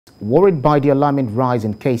Worried by the alarming rise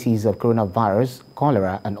in cases of coronavirus,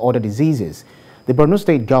 cholera and other diseases, the Borno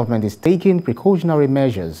State Government is taking precautionary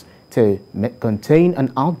measures to contain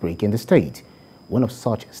an outbreak in the state. One of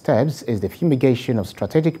such steps is the fumigation of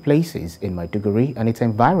strategic places in Maiduguri and its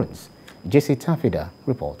environs. Jesse Tafida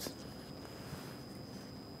reports.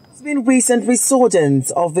 There's been recent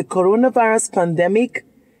resurgence of the coronavirus pandemic,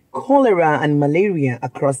 cholera and malaria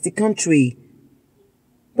across the country.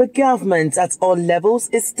 The government at all levels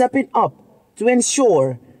is stepping up to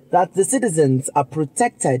ensure that the citizens are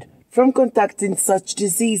protected from contracting such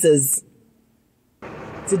diseases.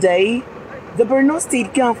 Today, the Borno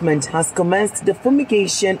State Government has commenced the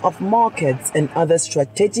fumigation of markets and other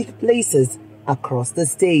strategic places across the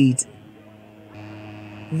state.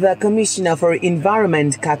 The Commissioner for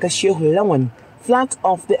Environment, Kakashehu flagged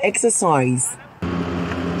off the exercise.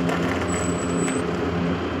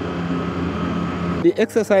 The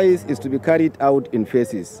exercise is to be carried out in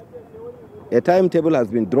phases. A timetable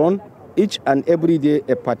has been drawn. Each and every day,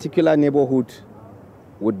 a particular neighborhood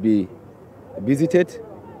would be visited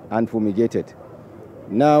and fumigated.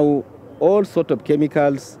 Now, all sorts of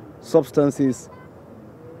chemicals, substances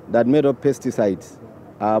that made up pesticides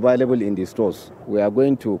are available in the stores. We are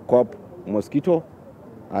going to curb mosquito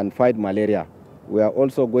and fight malaria. We are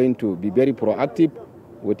also going to be very proactive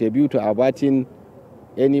with a view to averting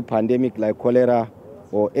any pandemic like cholera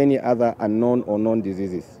or any other unknown or known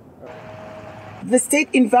diseases. The State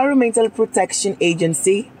Environmental Protection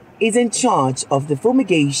Agency is in charge of the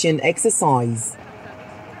fumigation exercise.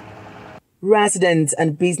 Residents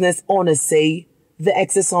and business owners say the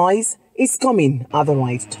exercise is coming at the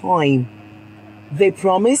right time. They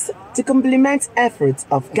promise to complement efforts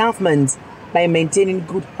of government by maintaining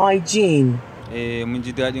good hygiene. He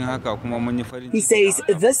says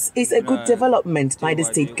this is a good development by the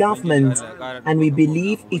state government, and we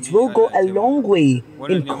believe it will go a long way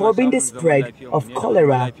in curbing the spread of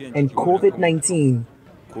cholera and COVID-19.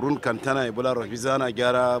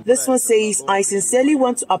 This one says, I sincerely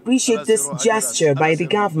want to appreciate this gesture by the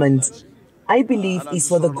government. I believe it's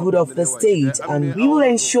for the good of the state, and we will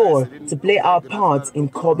ensure to play our part in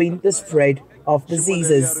curbing the spread of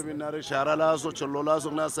diseases.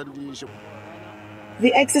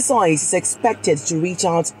 The exercise is expected to reach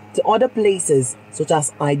out to other places such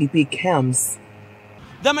as IDP camps.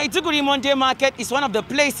 The Maiduguri Monday market is one of the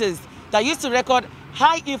places that used to record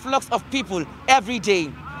high influx of people every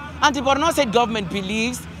day. And the Borno State Government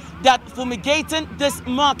believes that fumigating this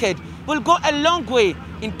market will go a long way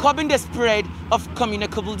in curbing the spread of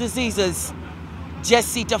communicable diseases.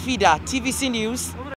 Jesse Tafida, TVC News.